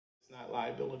not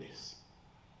liabilities.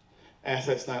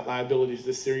 Assets, not liabilities.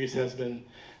 This series has been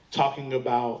talking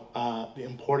about the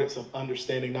importance of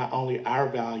understanding not only our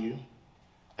value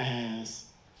as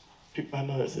people. I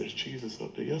know that says Jesus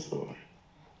up there, yes, Lord.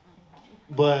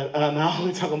 But not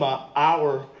only talking about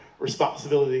our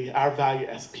responsibility, our value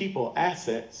as people,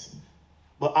 assets,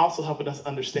 but also helping us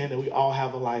understand that we all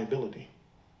have a liability.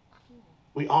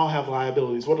 We all have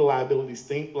liabilities. What are liabilities?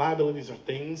 Liabilities are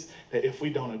things that if we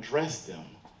don't address them,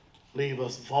 leave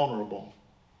us vulnerable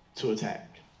to attack.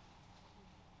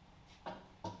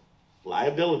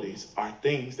 Liabilities are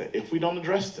things that if we don't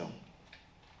address them,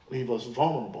 leave us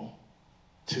vulnerable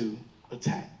to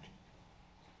attack.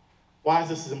 Why is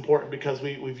this important? Because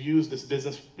we've used this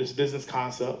business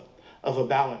concept of a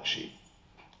balance sheet.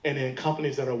 And in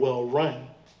companies that are well run,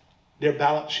 their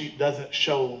balance sheet doesn't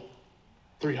show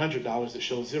 $300, it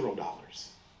shows $0.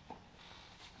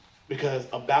 Because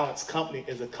a balanced company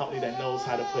is a company that knows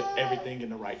how to put everything in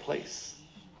the right place.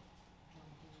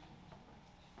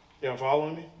 Y'all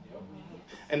following me?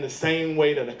 And the same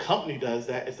way that a company does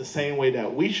that is the same way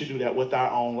that we should do that with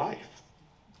our own life.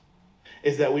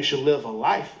 Is that we should live a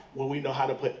life where we know how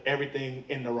to put everything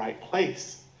in the right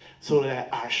place so that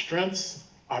our strengths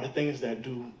are the things that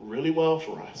do really well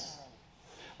for us.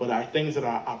 But our things that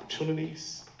are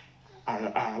opportunities,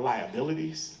 our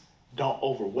liabilities, don't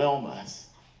overwhelm us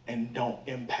and don't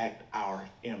impact our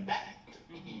impact.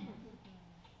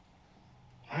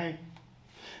 Right?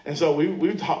 And so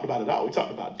we talked about it all. We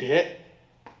talked about debt.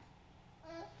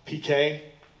 PK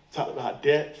talked about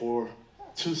debt for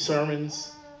 2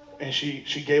 sermons. And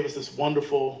she gave us this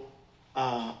wonderful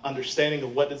understanding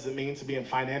of what does it mean to be in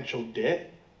financial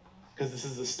debt, because this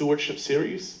is a stewardship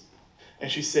series.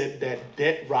 And she said that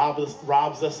debt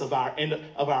robs us of our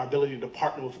ability to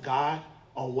partner with God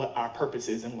on what our purpose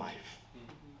is in life.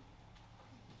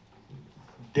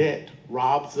 Debt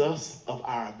robs us of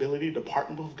our ability to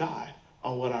partner with God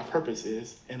on what our purpose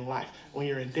is in life. When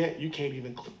you're in debt, you can't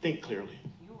even think clearly.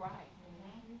 You're right.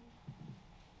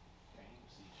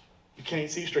 You can't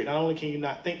see straight. Not only can you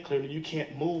not think clearly, you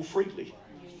can't move freely.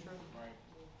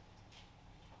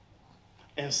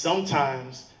 And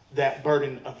sometimes that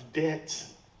burden of debt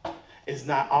is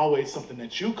not always something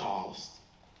that you caused,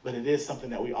 but it is something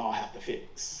that we all have to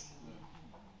fix.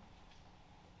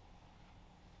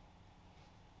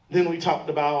 Then we talked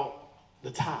about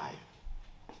the tithe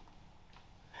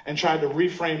and tried to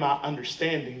reframe our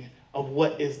understanding of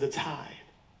what is the tithe.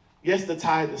 Yes, the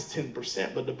tithe is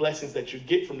 10%, but the blessings that you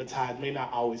get from the tithe may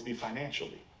not always be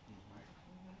financially.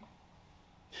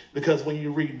 Because when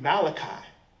you read Malachi,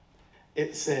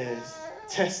 it says,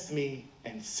 test me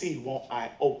and see, won't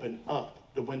I open up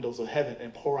the windows of heaven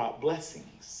and pour out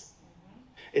blessings?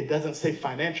 It doesn't say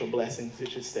financial blessings, it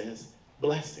just says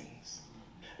blessings.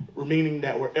 Meaning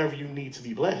that wherever you need to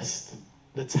be blessed,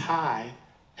 the tithe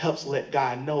helps let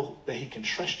God know that he can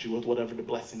trust you with whatever the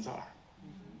blessings are.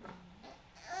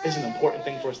 It's an important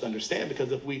thing for us to understand,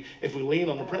 because if we lean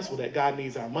on the principle that God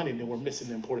needs our money, then we're missing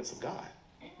the importance of God.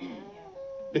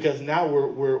 Because now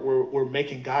we're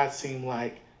making God seem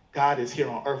like God is here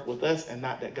on earth with us and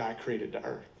not that God created the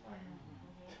earth.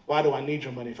 Why do I need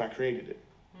your money if I created it?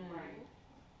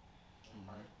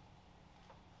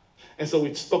 And so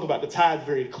we spoke about the tithe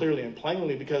very clearly and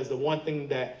plainly, because the one thing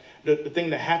that the thing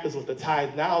that happens with the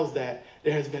tithe now is that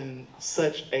there has been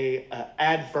such a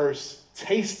adverse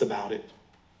taste about it,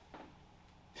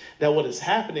 that what is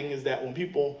happening is that when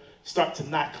people start to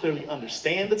not clearly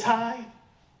understand the tithe,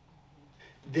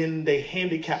 then they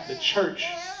handicap the church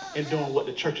in doing what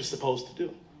the church is supposed to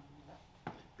do.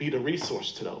 Be the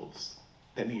resource to those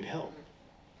that need help.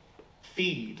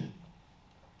 Feed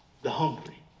the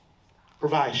hungry.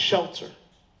 Provide shelter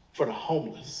for the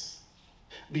homeless.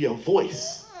 Be a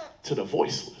voice to the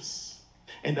voiceless.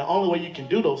 And the only way you can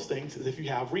do those things is if you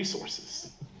have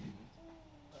resources.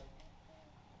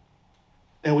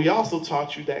 And we also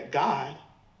taught you that God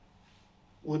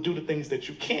will do the things that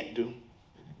you can't do,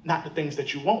 not the things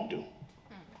that you won't do.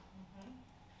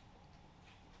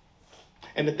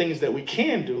 And the things that we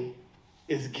can do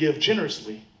is give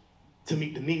generously to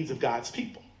meet the needs of God's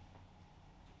people.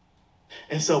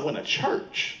 And so when a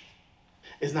church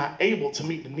is not able to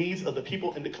meet the needs of the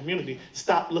people in the community,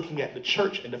 stop looking at the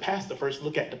church and the pastor first,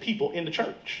 look at the people in the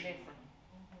church.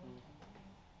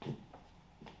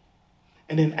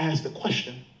 And then ask the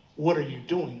question, what are you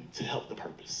doing to help the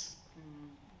purpose?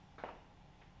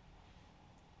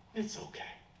 It's okay.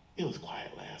 It was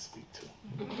quiet last week too.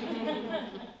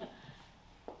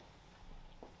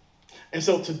 And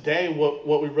so today,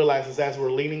 what we realize is as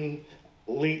we're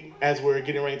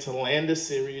getting ready to land this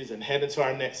series and head into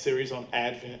our next series on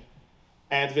Advent.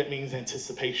 Advent means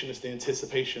anticipation. It's the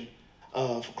anticipation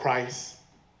of Christ,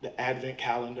 the Advent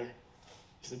calendar.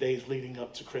 It's the days leading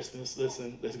up to Christmas.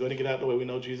 Listen, let's go ahead and get out of the way. We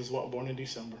know Jesus wasn't born in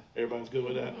December. Everybody's good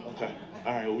with that? Okay.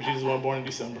 All right, well, Jesus wasn't born in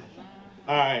December.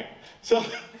 All right. So, I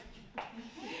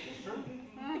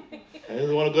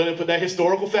just want to go ahead and put that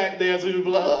historical fact there so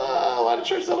people are like, oh, why the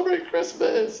church celebrate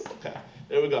Christmas? Okay,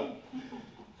 there we go.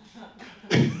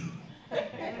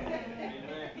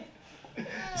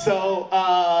 So,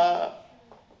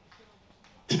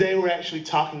 today we're actually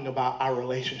talking about our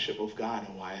relationship with God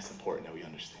and why it's important that we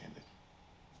understand it,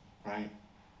 right?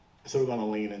 So we're going to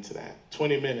lean into that.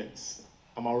 20 minutes.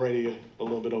 I'm already a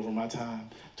little bit over my time.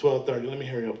 12:30. Let me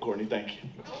hurry up, Courtney. Thank you.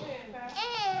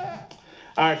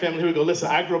 All right, family, here we go. Listen,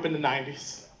 I grew up in the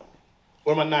 90s.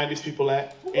 Where my 90s people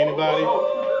at? Anybody?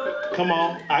 Come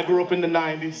on. I grew up in the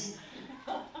 90s.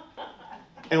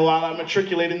 And while I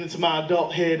matriculated into my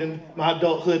adulthood in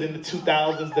the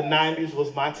 2000s, the 90s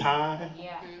was my time.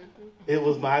 Yeah. It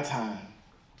was my time.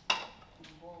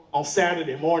 On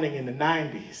Saturday morning in the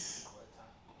 90s,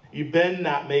 you better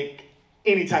not make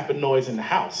any type of noise in the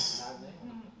house.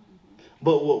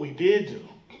 But what we did do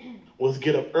was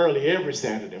get up early every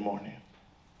Saturday morning,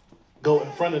 go in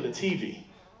front of the TV,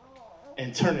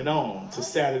 and turn it on to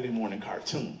Saturday morning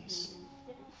cartoons.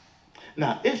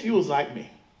 Now, if you was like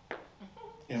me,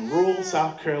 in rural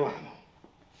South Carolina,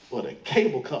 where the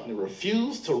cable company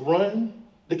refused to run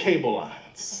the cable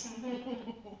lines,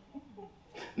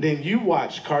 then you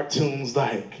watch cartoons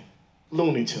like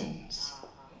Looney Tunes,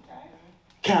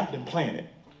 Captain Planet,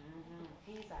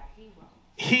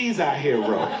 He's our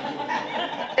hero,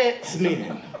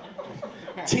 X-Men,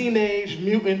 Teenage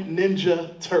Mutant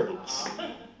Ninja Turtles.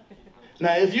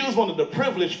 Now, if you was one of the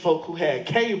privileged folk who had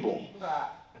cable,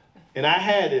 and I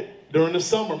had it during the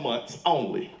summer months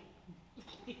only,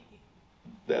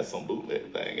 that's some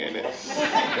bootleg thing, ain't it?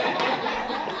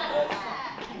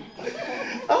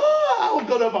 Oh, I would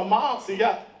go to my mom. See,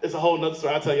 y'all, it's a whole nother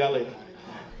story. I'll tell y'all later.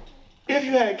 If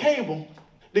you had cable,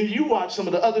 then you watch some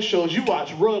of the other shows. You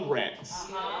watch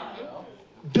Rugrats,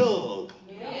 Doug,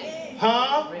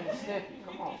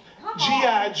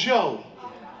 G.I. Joe,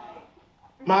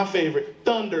 my favorite,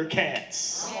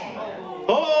 Thundercats.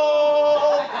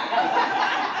 Oh!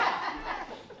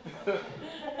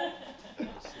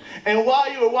 And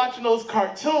while you were watching those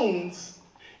cartoons,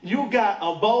 you got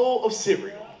a bowl of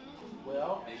cereal.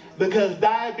 Because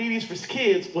diabetes for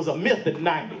kids was a myth in the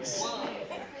 90s.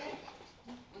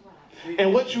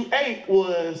 And what you ate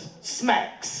was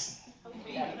Smacks.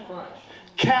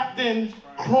 Captain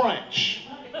Crunch.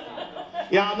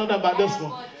 Y'all know nothing about this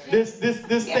one.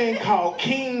 This thing called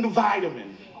King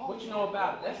Vitamin. What you know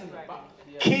about it? That's in the box.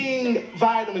 King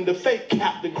Vitamin, the fake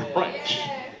Captain Crunch.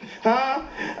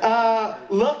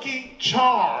 Lucky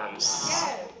Charms.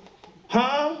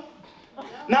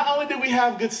 Not only did we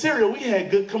have good cereal, we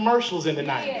had good commercials in the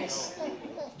 90s.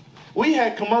 We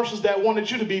had commercials that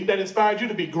inspired you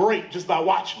to be great just by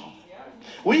watching them.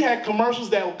 We had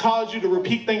commercials that would cause you to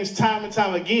repeat things time and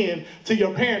time again to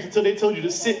your parents until they told you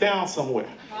to sit down somewhere.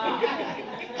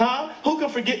 Who can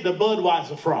forget the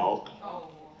Budweiser frog?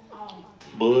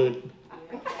 Bud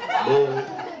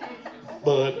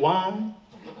wine?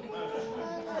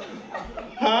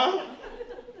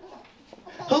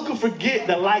 Who can forget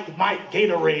the Like Mike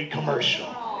Gatorade commercial?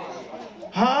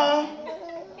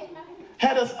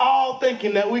 Had us all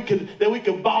thinking that we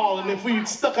could ball, and if we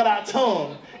stuck out our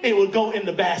tongue, it would go in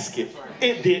the basket.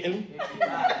 It didn't.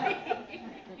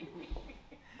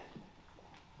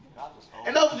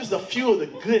 And those are just a few of the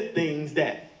good things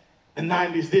that the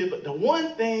 90s did. But the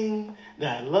one thing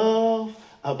that I love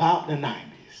about the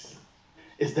 90s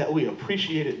is that we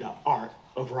appreciated the art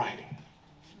of writing.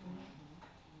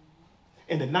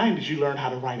 In the 90s, you learned how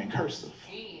to write in cursive.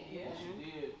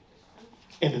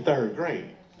 In the 3rd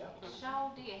grade.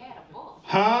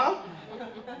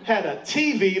 Had a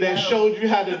TV that showed you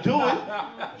how to do it,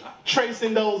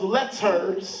 tracing those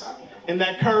letters, and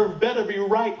that curve better be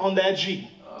right on that G.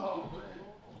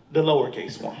 The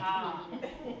lowercase one.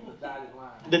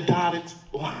 The dotted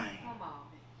line.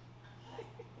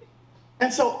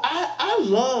 And so I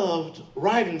loved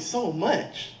writing so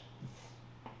much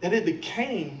that it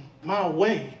became my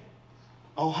way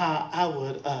on how I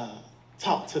would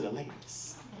talk to the ladies.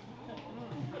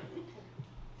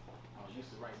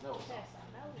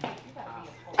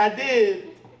 I did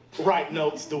write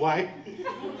notes, Dwight.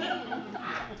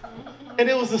 And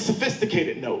it was a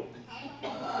sophisticated note.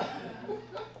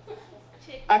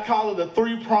 I call it a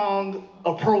 3-pronged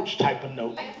approach type of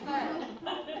note.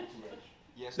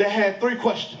 That had 3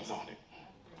 questions on it.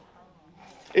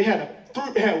 It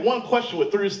had one question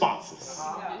with 3 responses.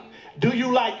 Do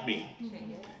you like me?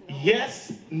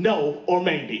 yes, no, or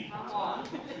maybe.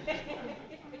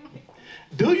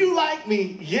 Do you like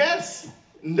me? Yes,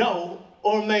 no,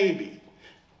 or maybe.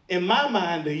 In my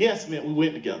mind, the yes meant we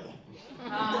went together.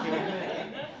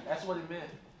 That's what it meant.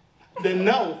 The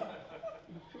no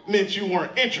meant you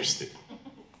weren't interested.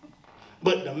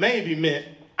 But the maybe meant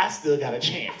I still got a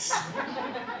chance.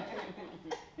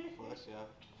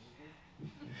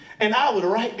 And I would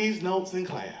write these notes in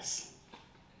class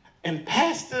and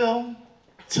pass them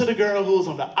to the girl who was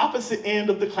on the opposite end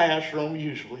of the classroom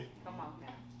usually.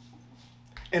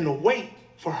 And wait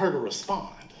for her to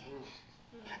respond.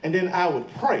 And then I would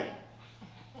pray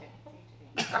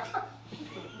that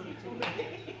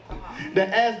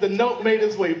as the note made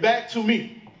its way back to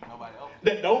me,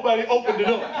 that nobody opened it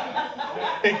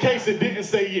up in case it didn't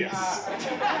say yes.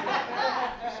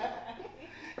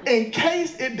 In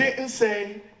case it didn't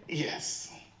say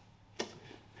yes.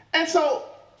 And so,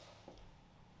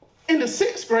 in the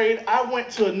 6th grade, I went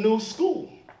to a new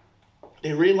school.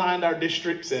 They realigned our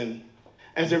districts, and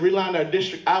as they realigned our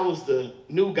district, I was the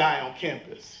new guy on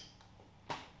campus.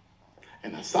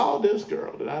 And I saw this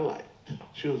girl that I liked.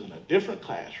 She was in a different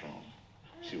classroom.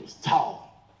 She was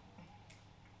tall,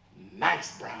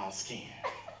 nice brown skin,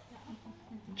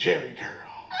 Jerry curl.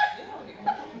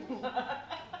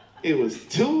 It was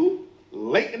too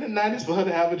late in the 90s for her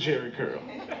to have a Jerry curl.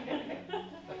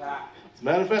 As a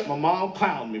matter of fact, my mom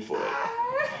clowned me for it.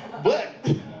 But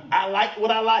I liked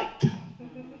what I liked.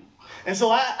 And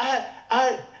so I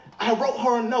wrote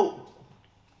her a note.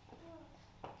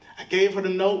 I gave her the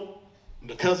note.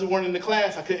 Because we weren't in the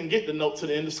class, I couldn't get the note to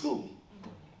the end of school.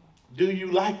 Do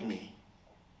you like me?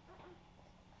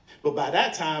 But by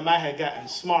that time, I had gotten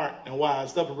smart and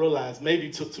wised up and realized maybe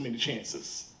took too many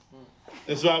chances.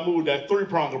 And so I moved that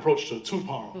 3-prong approach to a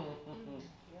 2-prong.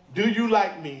 Do you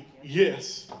like me?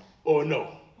 Yes or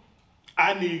no?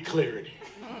 I need clarity.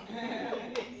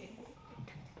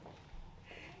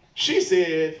 She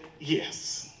said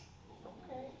yes.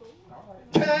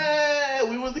 Hey,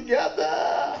 we were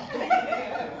together.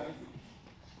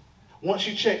 Once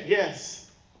she checked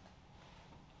yes,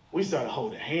 we started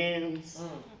holding hands.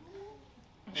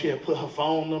 She had put her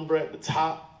phone number at the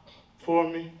top for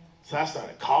me, so I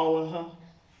started calling her.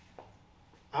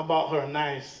 I bought her a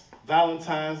nice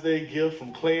Valentine's Day gift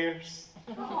from Claire's.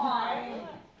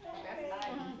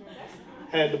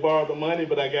 Had to borrow the money,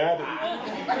 but I got it.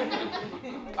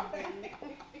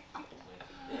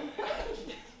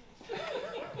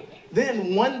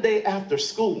 Then one day after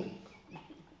school,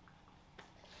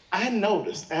 I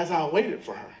noticed as I waited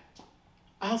for her,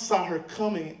 I saw her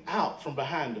coming out from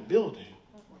behind the building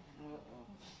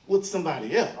with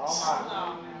somebody else.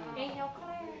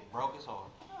 Broke his heart.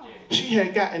 She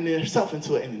had gotten herself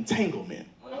into an entanglement.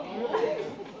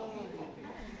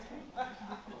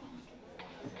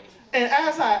 And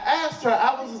as I asked her,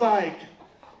 I was like,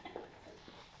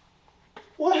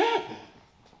 what happened?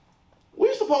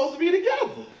 We're supposed to be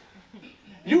together.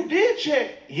 You did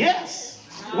check, yes,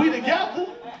 we together.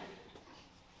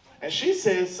 And she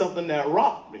said something that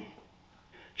rocked me.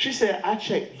 She said, I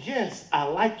checked, yes, I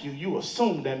like you. You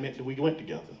assumed that meant that we went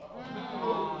together.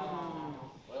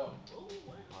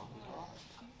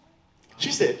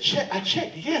 She said, I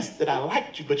checked, yes, that I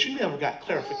liked you, but you never got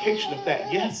clarification if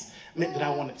that yes meant that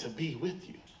I wanted to be with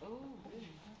you.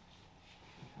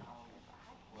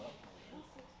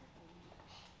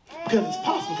 Because it's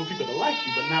possible for people to like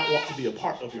you but not want to be a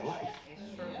part of your life.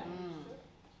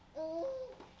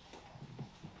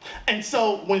 And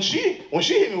so when she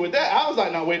hit me with that, I was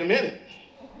like, now wait a minute.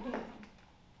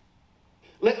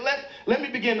 Let me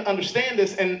begin to understand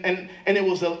this, and it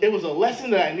was a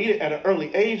lesson that I needed at an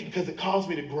early age because it caused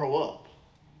me to grow up.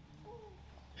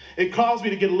 It caused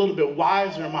me to get a little bit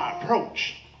wiser in my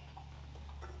approach.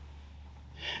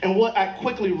 And what I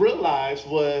quickly realized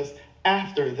was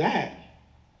after that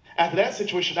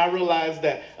situation, I realized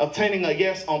that obtaining a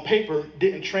yes on paper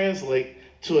didn't translate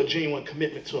to a genuine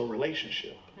commitment to a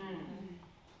relationship.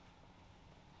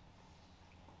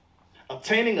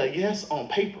 Obtaining a yes on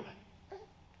paper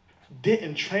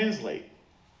didn't translate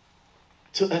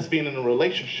to us being in a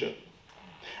relationship.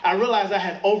 I realized I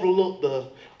had overlooked the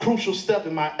crucial step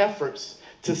in my efforts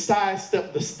to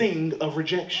sidestep the sting of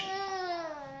rejection.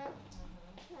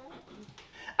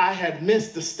 I had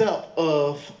missed the step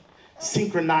of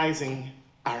synchronizing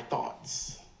our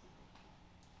thoughts.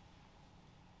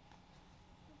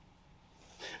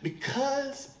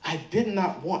 Because I did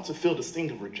not want to feel the sting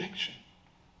of rejection,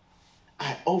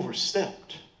 I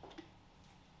overstepped,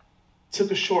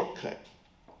 took a shortcut,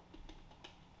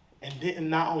 and didn't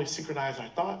not only synchronize our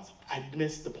thoughts, I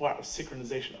missed the part of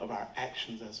synchronization of our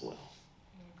actions as well.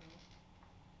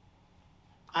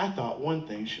 I thought one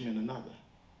thing, she meant another.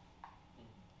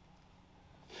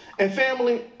 And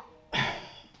family,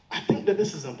 I think that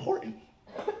this is important.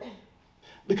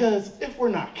 Because if we're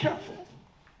not careful,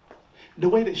 the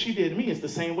way that she did me is the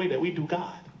same way that we do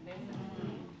God.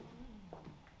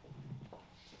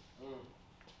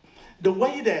 The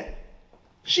way that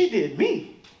she did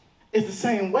me is the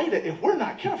same way that if we're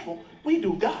not careful, we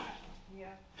do God. Yeah.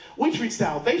 We treat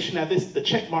salvation as this the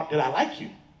check mark that I like you.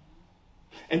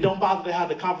 And don't bother to have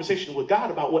the conversation with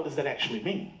God about what does that actually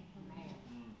mean.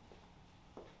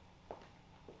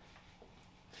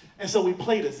 And so we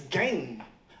play this game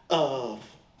of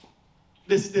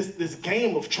this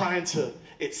game of trying to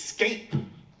escape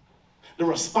the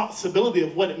responsibility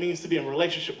of what it means to be in a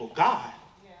relationship with God.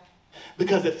 Yeah.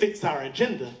 Because it fits our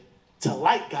agenda to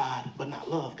like God but not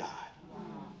love God.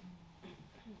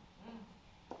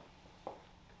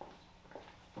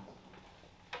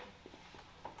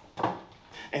 Wow.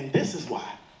 And this is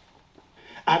why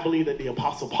I believe that the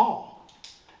Apostle Paul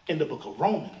in the book of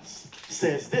Romans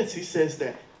says this. He says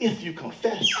that if you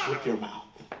confess with your mouth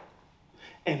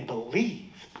and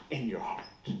believe in your heart,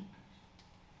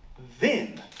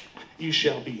 then you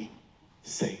shall be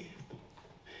saved.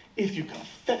 If you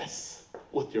confess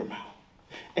with your mouth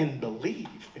and believe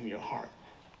in your heart,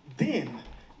 then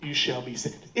you shall be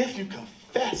saved. If you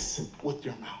confess with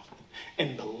your mouth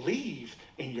and believe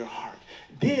in your heart,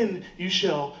 then you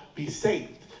shall be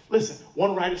saved. Listen,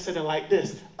 one writer said it like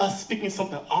this: us speaking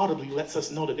something audibly lets us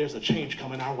know that there's a change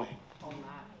coming our way.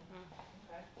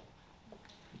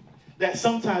 That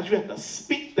sometimes you have to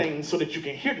speak things so that you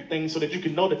can hear the things, so that you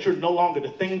can know that you're no longer the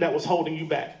thing that was holding you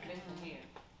back.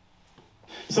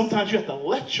 Sometimes you have to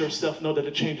let yourself know that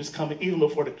a change is coming even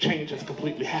before the change has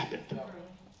completely happened.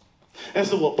 And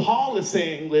so what Paul is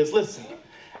saying is, listen,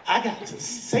 I got to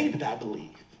say that I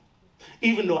believe,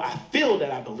 even though I feel that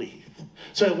I believe,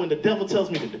 so that when the devil tells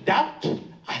me to doubt,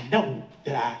 I know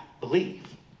that I believe.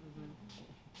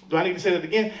 Do I need to say that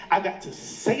again? I got to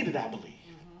say that I believe,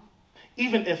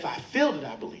 even if I feel that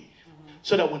I believe,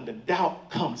 so that when the doubt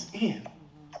comes in,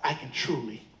 I can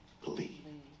truly believe.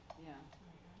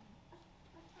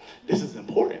 This is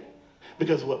important,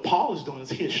 because what Paul is doing is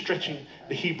he is stretching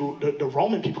the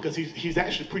Roman people, because he's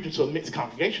actually preaching to a mixed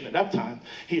congregation at that time.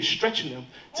 He is stretching them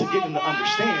to get them to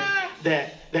understand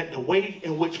that the way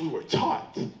in which we were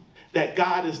taught that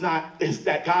God is God,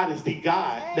 that God is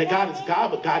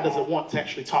God, but God doesn't want to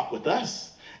actually talk with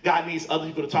us. God needs other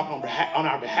people to talk on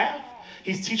our behalf.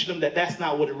 He's teaching them that that's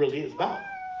not what it really is about.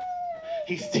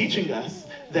 He's teaching us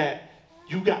that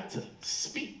you got to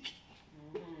speak.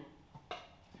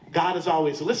 God is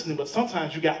always listening, but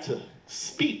sometimes you got to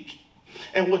speak.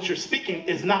 And what you're speaking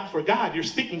is not for God. You're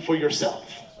speaking for yourself.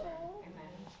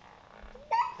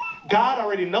 God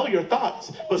already knows your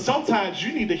thoughts, but sometimes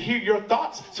you need to hear your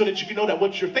thoughts so that you can know that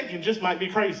what you're thinking just might be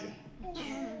crazy.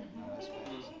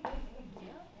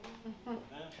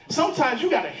 Sometimes you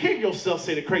got to hear yourself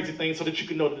say the crazy thing so that you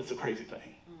can know that it's a crazy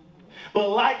thing. But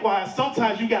likewise,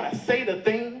 sometimes you got to say the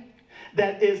thing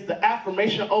that is the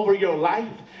affirmation over your life,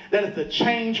 that is the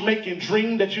change-making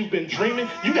dream that you've been dreaming.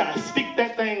 You got to speak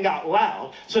that thing out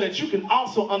loud so that you can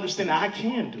also understand that I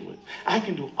can do it. I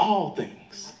can do all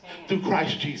things through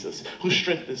Christ Jesus, who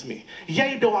strengthens me.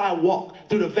 Yea, though I walk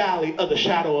through the valley of the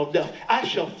shadow of death, I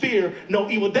shall fear no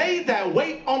evil. They that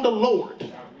wait on the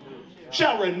Lord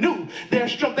shall renew their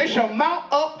strength. They shall mount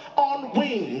up on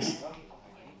wings.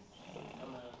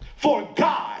 For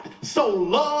God so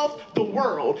loved the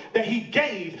world that he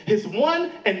gave his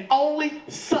one and only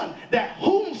Son, that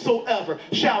whomsoever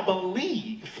shall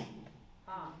believe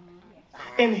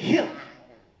in him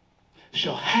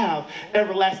shall have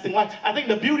everlasting life. I think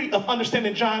the beauty of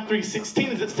understanding John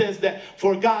 3:16 is it says that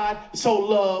for God so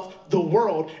loved the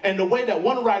world. And the way that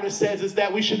one writer says is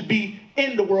that we should be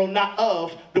in the world, not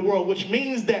of the world, which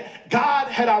means that God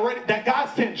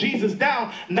sent Jesus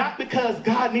down, not because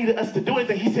God needed us to do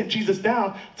anything. He sent Jesus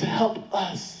down to help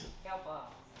us. Help us.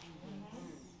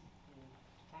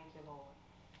 Thank you, Lord.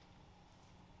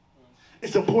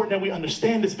 It's important that we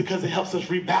understand this because it helps us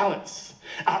rebalance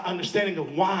our understanding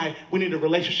of why we need a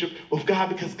relationship with God,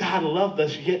 because God loved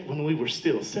us yet when we were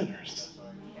still sinners.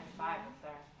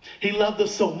 He loved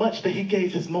us so much that he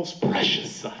gave his most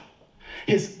precious Son,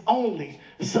 his only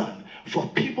Son, for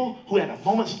people who at a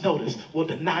moment's notice will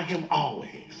deny him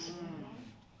always.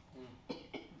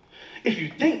 If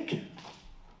you think,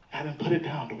 I didn't put it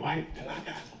down, Dwight, then I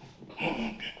got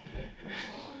it.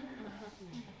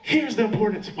 Here's the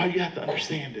importance of why you have to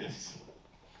understand this.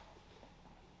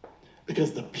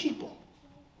 Because the people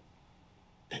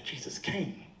that Jesus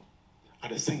came are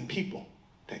the same people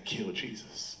that killed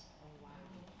Jesus.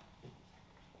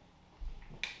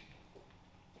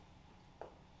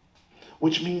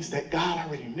 which means that God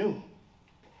already knew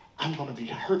I'm going to be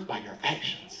hurt by your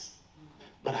actions,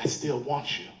 but I still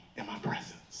want you in my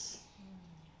presence.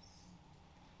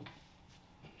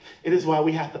 It is why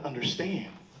we have to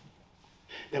understand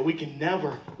that we can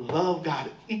never love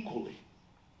God equally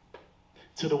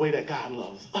to the way that God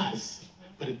loves us.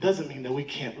 But it doesn't mean that we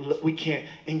can't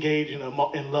engage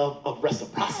in love of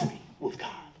reciprocity with God.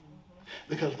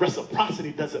 Because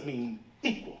reciprocity doesn't mean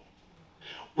equal.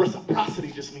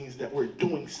 Reciprocity just means that we're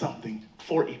doing something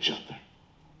for each other.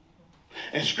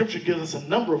 And Scripture gives us a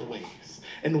number of ways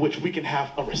in which we can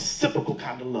have a reciprocal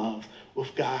kind of love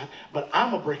with God. But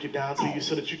I'm going to break it down to you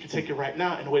so that you can take it right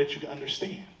now in a way that you can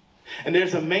understand. And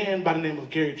there's a man by the name of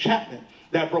Gary Chapman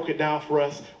that broke it down for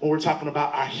us when we're talking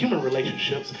about our human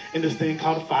relationships in this thing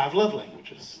called the 5 love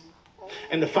languages.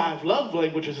 And the 5 love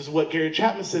languages is what Gary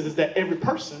Chapman says is that every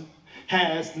person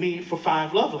has need for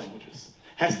 5 love languages.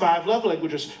 Has 5 love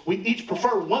languages. We each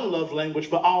prefer one love language,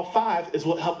 but all 5 is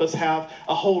what help us have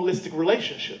a holistic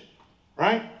relationship,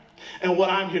 right? And what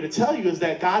I'm here to tell you is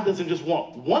that God doesn't just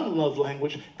want one love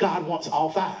language, God wants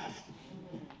all 5.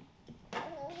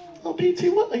 Oh,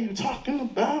 PT, what are you talking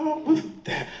about with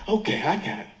that? Okay, I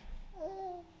got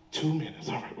 2 minutes.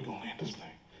 All right, we're going to land this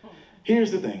thing.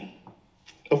 Here's the thing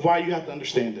of why you have to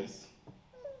understand this.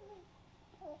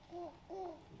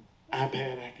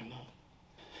 iPad acting up.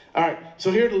 All right,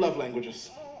 so here are the love languages.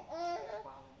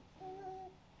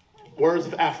 Words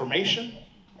of affirmation,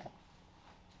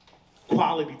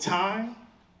 quality time,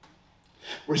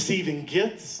 receiving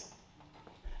gifts,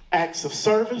 acts of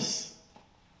service,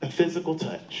 and physical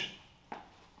touch.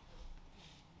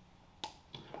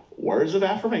 Words of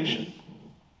affirmation,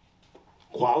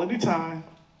 quality time,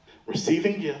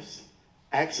 receiving gifts,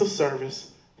 acts of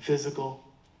service, physical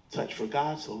touch. For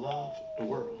God so loved the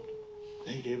world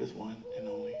that he gave his one and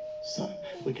only Son.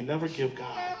 We can never give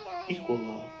God equal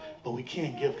love, but we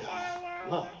can give God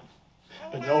love.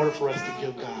 But in order for us to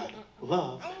give God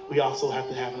love, we also have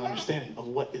to have an understanding of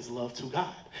what is love to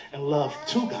God. And love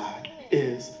to God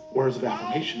is words of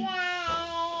affirmation,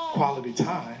 quality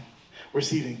time,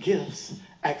 receiving gifts,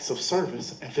 acts of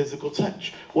service, and physical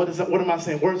touch. What is that? What am I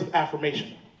saying? Words of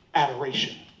affirmation,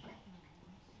 adoration.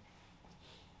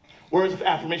 Words of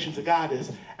affirmation to God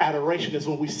is adoration is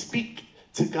when we speak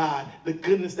to God the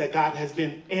goodness that God has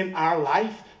been in our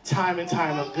life time and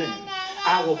time again.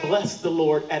 I will bless the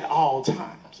Lord at all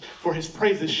times, for his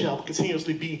praises shall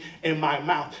continuously be in my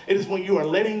mouth. It is when you are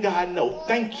letting God know,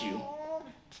 thank you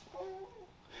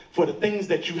for the things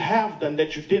that you have done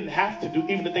that you didn't have to do,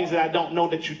 even the things that I don't know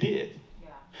that you did. Yeah.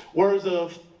 Words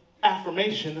of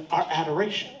affirmation are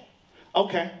adoration.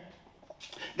 Okay.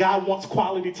 God wants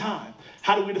quality time.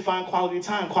 How do we define quality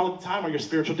time? Quality time are your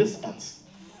spiritual disciplines.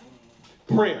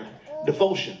 Prayer,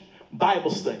 devotion,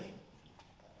 Bible study.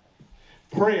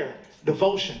 Prayer,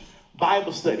 devotion,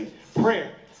 Bible study.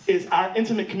 Prayer is our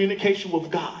intimate communication with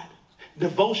God.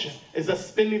 Devotion is us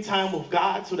spending time with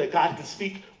God so that God can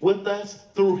speak with us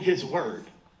through his word.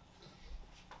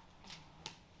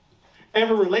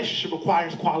 Every relationship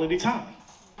requires quality time.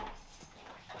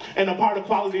 And a part of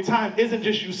quality time isn't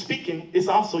just you speaking, it's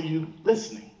also you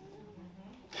listening.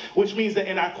 Which means that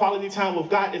in our quality time with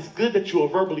God, it's good that you are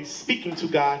verbally speaking to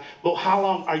God, but how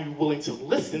long are you willing to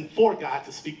listen for God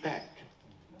to speak back?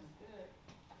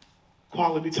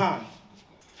 Quality time.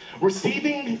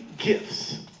 Receiving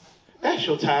gifts. That's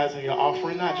your tithes and your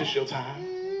offering, not just your time.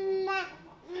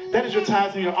 That is your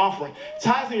tithes and your offering.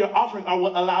 Tithes and your offering are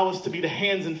what allow us to be the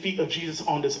hands and feet of Jesus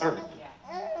on this earth.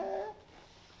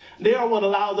 They are what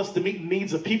allows us to meet the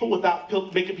needs of people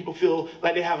without making people feel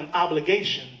like they have an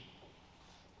obligation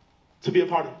to be a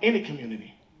part of any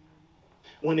community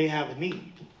when they have a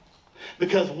need.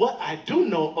 Because what I do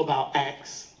know about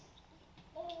Acts,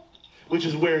 which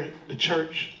is where the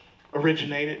church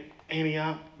originated,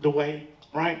 Antioch, the way,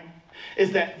 right?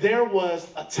 Is that there was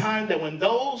a time that when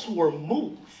those who were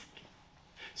moved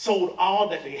sold all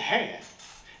that they had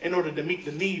in order to meet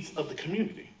the needs of the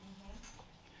community.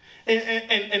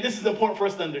 And this is important for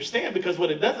us to understand, because what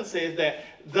it doesn't say is that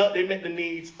they met the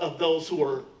needs of those who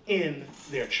were in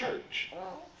their church.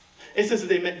 It says that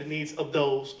they met the needs of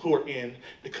those who are in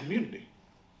the community,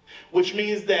 which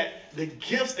means that the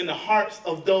gifts in the hearts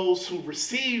of those who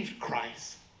received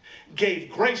Christ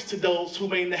gave grace to those who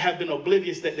may have been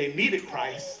oblivious that they needed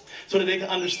Christ, so that they can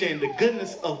understand the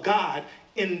goodness of God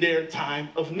in their time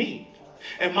of need.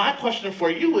 And my question for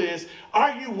you is,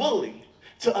 are you willing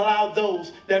to allow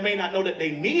those that may not know that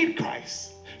they need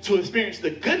Christ to experience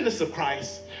the goodness of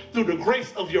Christ through the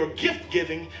grace of your gift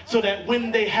giving, so that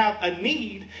when they have a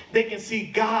need, they can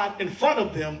see God in front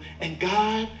of them, and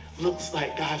God looks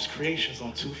like God's creations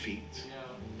on 2 feet.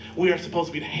 We are supposed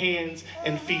to be the hands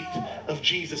and feet of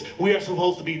Jesus. We are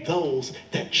supposed to be those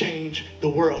that change the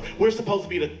world. We're supposed to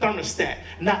be the thermostat,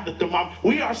 not the thermometer.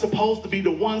 We are supposed to be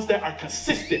the ones that are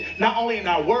consistent, not only in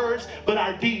our words, but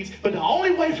our deeds. But the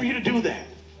only way for you to do that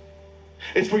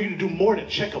is for you to do more than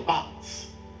check a box.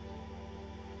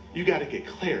 You got to get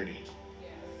clarity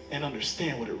and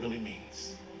understand what it really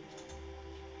means.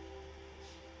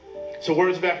 So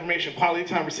words of affirmation, quality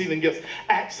time, receiving gifts,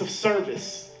 acts of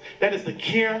service. That is the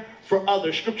care for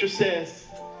others. Scripture says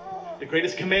the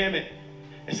greatest commandment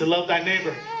is to love thy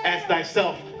neighbor as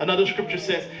thyself. Another scripture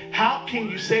says, how can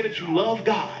you say that you love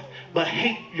God but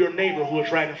hate your neighbor who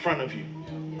is right in front of you?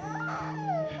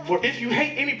 For if you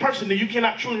hate any person, then you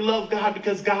cannot truly love God,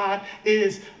 because God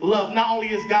is love. Not only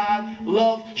is God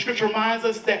love, Scripture reminds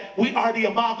us that we are the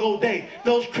imago Dei,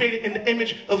 those created in the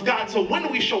image of God. So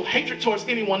when we show hatred towards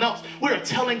anyone else, we are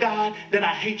telling God that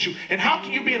I hate you. And how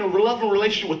can you be in a loving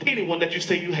relationship with anyone that you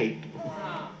say you hate?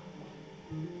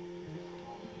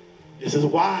 This is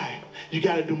why you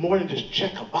got to do more than just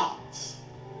check a box.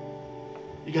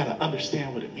 You got to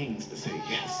understand what it means to say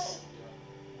yes.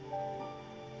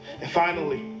 And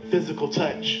finally, physical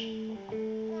touch.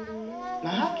 Now,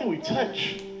 how can we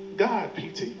touch God,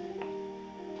 PT?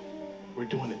 We're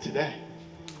doing it today.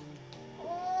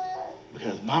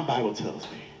 Because my Bible tells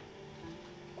me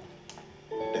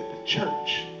that the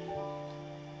church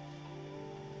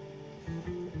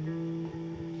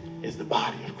is the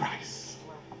body of Christ.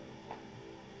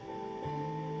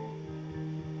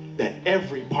 That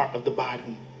every part of the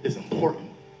body is important.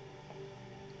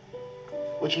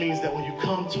 Which means that when you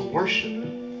come to worship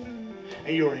and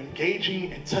you're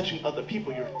engaging and touching other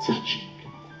people, you're touching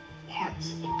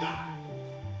parts of God.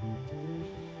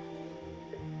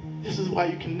 This is why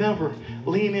you can never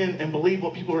lean in and believe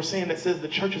what people are saying that says the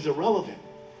church is irrelevant.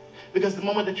 Because the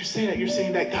moment that you say that, you're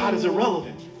saying that God is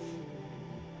irrelevant.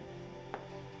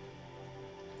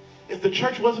 If the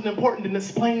church wasn't important, then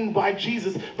explain why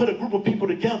Jesus put a group of people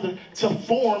together to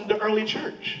form the early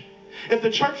church. If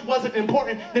the church wasn't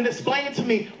important, then explain to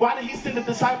me, why did he send the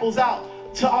disciples out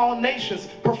to all nations,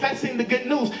 professing the good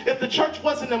news? If the church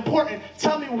wasn't important,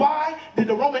 tell me, why did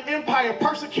the Roman Empire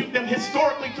persecute them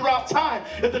historically throughout time?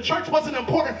 If the church wasn't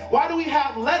important, why do we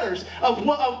have letters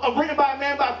written by a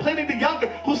man by Pliny the Younger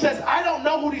who says, I don't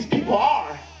know who these people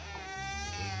are,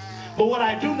 but what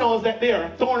I do know is that they are a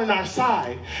thorn in our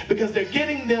side, because they're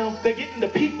getting the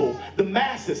people, the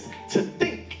masses, to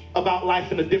think about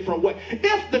life in a different way.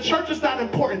 If the church is not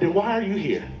important, then why are you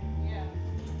here? Yeah.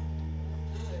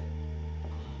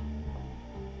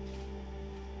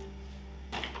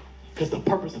 Because the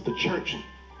purpose of the church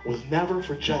was never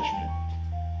for judgment.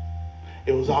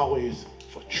 It was always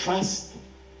for trust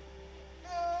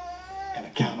and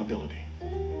accountability.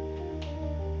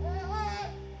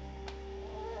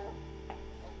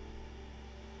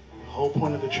 The whole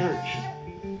point of the church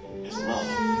is love.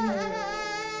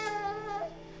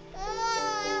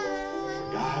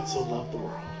 God so loved the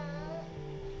world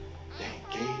that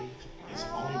he gave his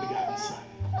only begotten Son,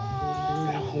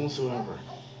 that whomsoever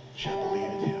shall believe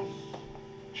in him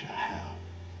shall have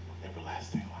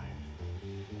everlasting life.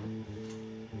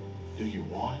 Do you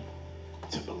want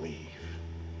to believe?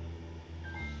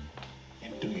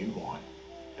 And do you want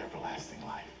everlasting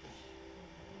life?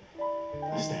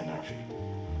 Let's stand on our feet.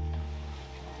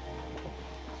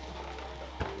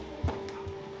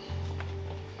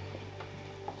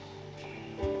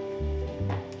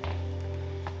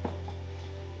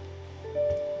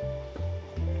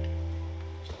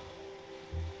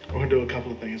 We're going to do a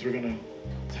couple of things. We're going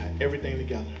to tie everything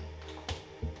together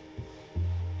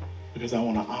because I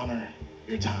want to honor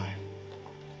your time.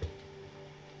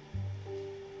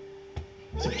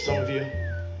 So for some of you,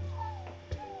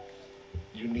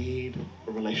 you need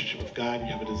a relationship with God. You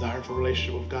have a desire for a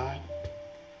relationship with God.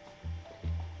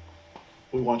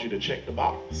 We want you to check the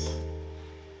box.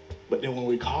 But then when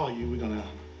we call you, we're going to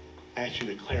ask you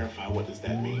to clarify, what does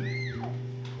that mean?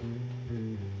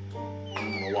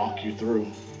 I'm going to walk you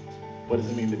through, what does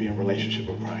it mean to be in relationship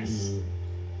with Christ?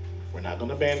 We're not going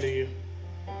to abandon you.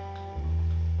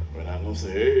 We're not going to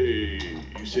say, hey,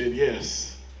 you said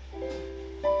yes.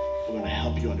 We're going to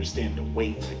help you understand the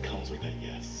weight that comes with that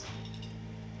yes.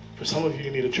 For some of you,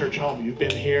 you need a church home. You've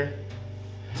been here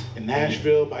in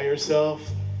Nashville by yourself.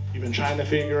 You've been trying to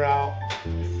figure out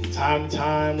from time to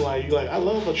time, like, you're like, I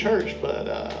love a church, but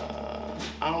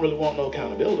I don't really want no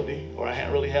accountability, or I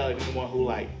haven't really had anyone who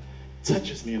like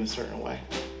touches me in a certain way.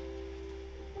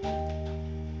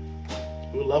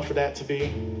 We would love for that to be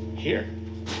here.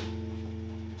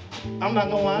 I'm not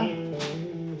gonna lie.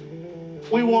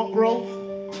 We want growth.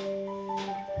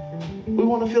 We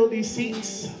want to fill these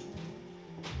seats.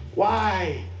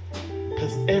 Why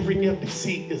Because every empty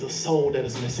seat is a soul that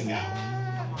is missing out.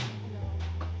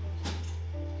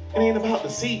 It ain't about the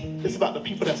seat, it's about the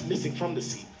people that's missing from the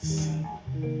seats.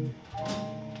 And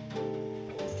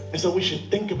so we should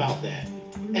think about that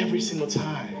every single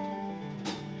time.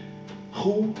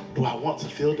 Who do I want to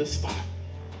fill this spot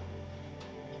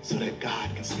so that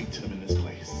God can speak to them in this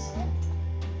place?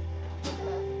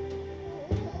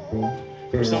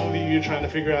 For some of you, you're trying to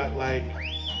figure out, like,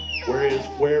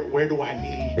 where do I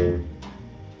need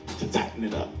to tighten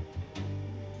it up?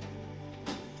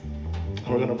 And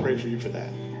we're going to pray for you for that.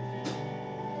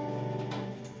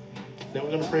 Then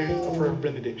we're going to pray a prayer of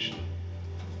benediction.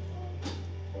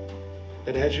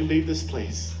 That as you leave this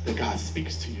place, that God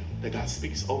speaks to you, that God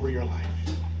speaks over your life.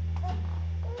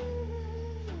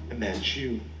 And that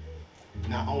you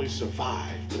not only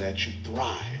survive, but that you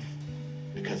thrive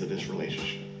because of this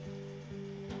relationship.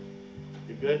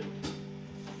 You good?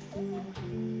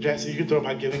 Jackson, you can throw up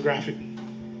my giving graphic.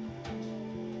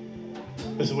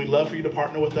 Listen, we'd love for you to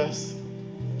partner with us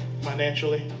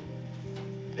financially.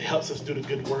 It helps us do the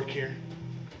good work here.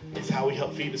 It's how we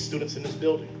help feed the students in this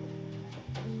building.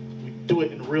 We do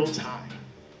it in real time.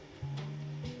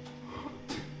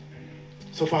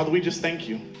 So, Father, we just thank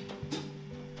you.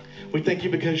 We thank you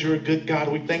because you're a good God.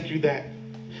 We thank you that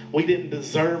we didn't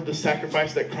deserve the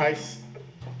sacrifice that Christ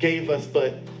gave us,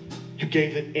 but you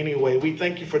gave it anyway. We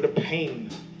thank you for the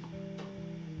pain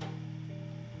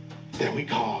that we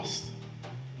caused.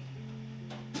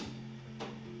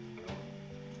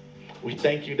 We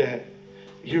thank you that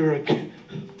you're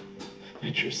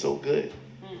so good.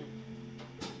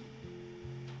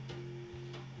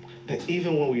 That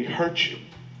even when we hurt you,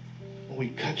 when we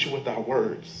cut you with our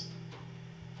words,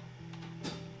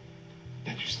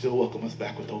 that you still welcome us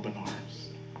back with open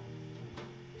arms.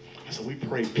 And so we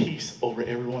pray peace over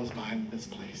everyone's mind in this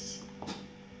place.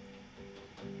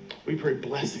 We pray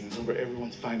blessings over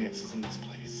everyone's finances in this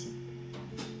place.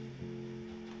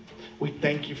 We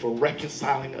thank you for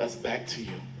reconciling us back to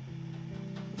you.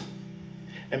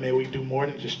 And may we do more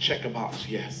than just check a box,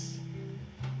 yes.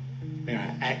 May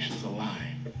our actions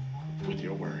align with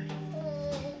your word.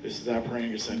 This is our prayer in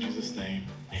your son Jesus' name.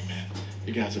 Amen.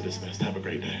 You guys are dismissed. Have a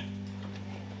great day.